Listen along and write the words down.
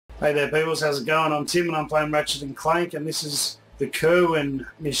Hey there peoples, how's it going? I'm Tim and I'm playing Ratchet and Clank, and this is the Kerwan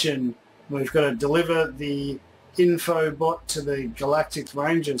mission. We've got to deliver the Infobot to the Galactic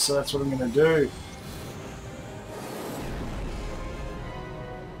Rangers, so that's what I'm going to do.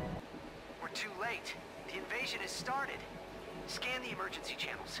 We're too late. The invasion has started. Scan the emergency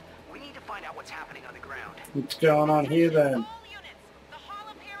channels. We need to find out what's happening on the ground. What's going on here then?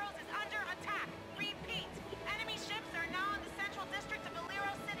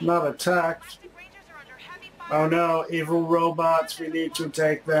 Not attacked. Oh no, evil robots, we need to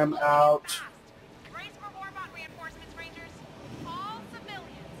take them out.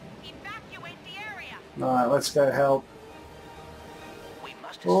 Alright, let's go help.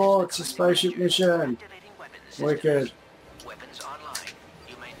 Oh, it's a spaceship mission. Wicked.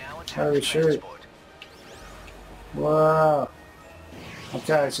 Holy shit. Wow.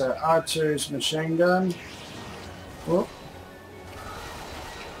 Okay, so R2's machine gun. Whoop.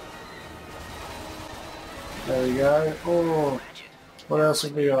 There we go. Oh, what else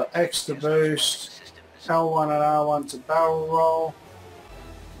have we got? X to boost, L1 and R1 to barrel roll.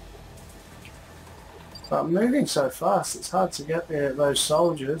 But I'm moving so fast, it's hard to get there, those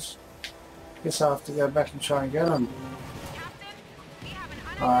soldiers. Guess I'll have to go back and try and get them.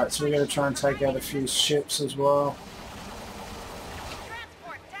 Alright, so we're going to try and take out a few ships as well.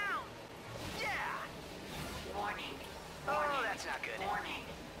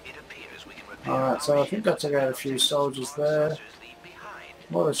 Alright, so I think I took out a few soldiers there.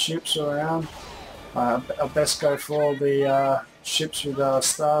 A lot of ships around. I best go for all the ships with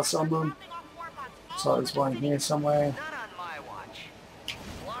stars on them. So there's one here somewhere.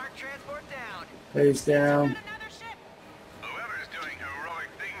 He's down. Whoever's doing heroic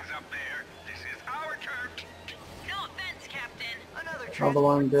things up there, this is our turn. No offense, Captain. Another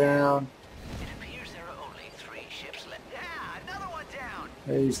one down. It appears there are only 3 ships left. Yeah, another one down.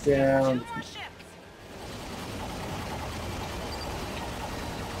 He's down.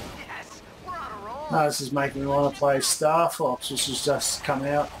 Yes, we're on a roll. Oh, this is making me want to play Star Fox, which has just come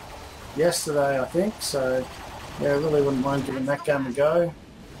out yesterday, I think. So, yeah, I really wouldn't mind giving that game a go.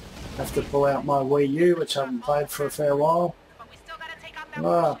 Have to pull out my Wii U, which I haven't played for a fair while.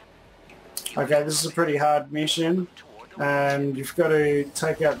 Ah. Okay, this is a pretty hard mission, and you've got to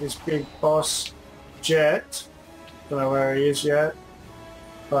take out this big boss jet. Don't know where he is yet,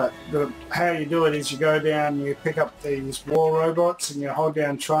 but how you do it is you go down, you pick up these war robots, and you hold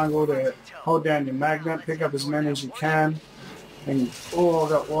down triangle to hold down your magnet, pick up as many as you can, and oh, I've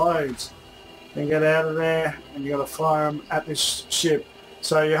got loads. Then get out of there, and you got to fire them at this ship.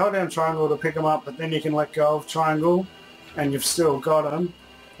 So you hold down triangle to pick them up, but then you can let go of triangle, and you've still got them.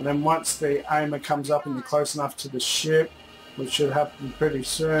 And then once the aimer comes up and you're close enough to the ship, which should happen pretty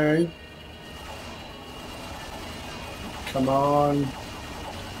soon. Come on.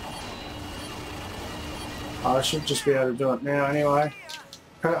 Oh, I should just be able to do it now anyway.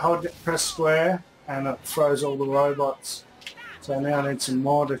 Press square, and it throws all the robots. So now I need some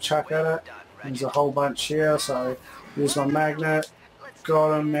more to chuck at it. There's a whole bunch here, so use my magnet.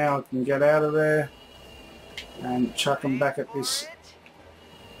 Got him, now I can get out of there and chuck him back at this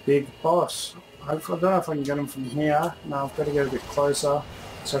big boss. I don't know if I can get him from here. No, I've got to get a bit closer.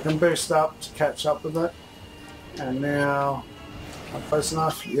 So I can boost up to catch up with it. And now, am I close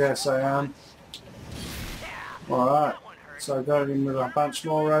enough? Yes, I am. Alright, so I got him with a bunch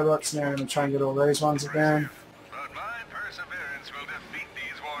more robots. Now I'm going to try and get all these ones again. But my perseverance will defeat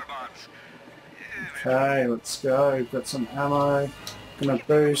these warbots. Okay, let's go. We've got some ammo. Gonna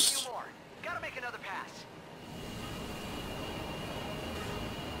boost. Gotta make another pass.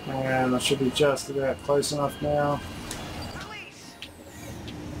 And I should be just about close enough now. Release.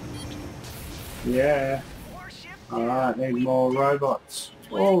 Yeah. Alright, need more robots.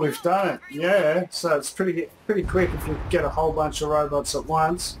 Oh, we've done it. Yeah, so it's pretty quick if you get a whole bunch of robots at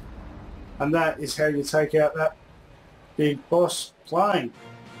once. And that is how you take out that big boss plane.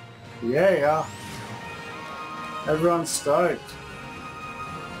 Yeah. Everyone's stoked.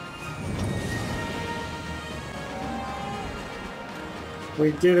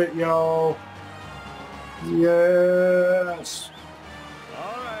 We did it, y'all. Yes.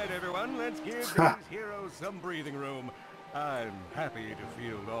 All right, everyone, let's give these heroes some breathing room. I'm happy to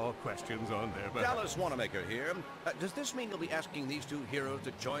field all questions on their behalf. Dallas Wanamaker here. Does this mean you'll be asking these 2 heroes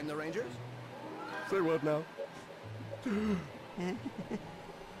to join the Rangers? Say what now?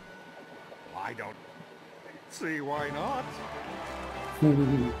 I don't see why not.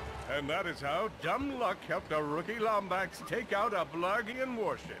 And that is how dumb luck helped a rookie Lombax take out a Blargian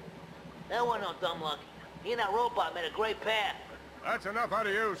warship. That wasn't no dumb luck. He and that robot made a great pair. That's enough out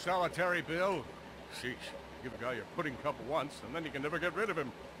of you, solitary Bill. Sheesh. Give a guy your pudding cup once, and then you can never get rid of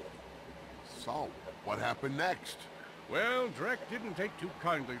him. So, what happened next? Well, Drek didn't take too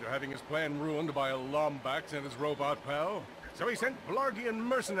kindly to having his plan ruined by a Lombax and his robot pal. So he sent Blargian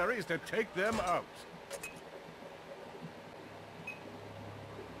mercenaries to take them out.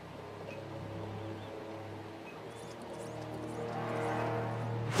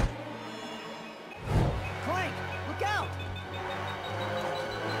 Clank, look out!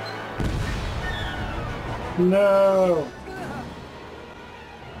 No!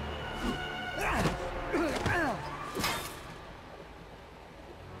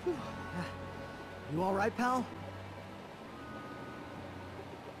 You all right, pal?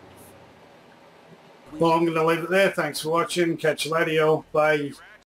 Well, I'm going to leave it there. Thanks for watching. Catch you later, y'all. Bye.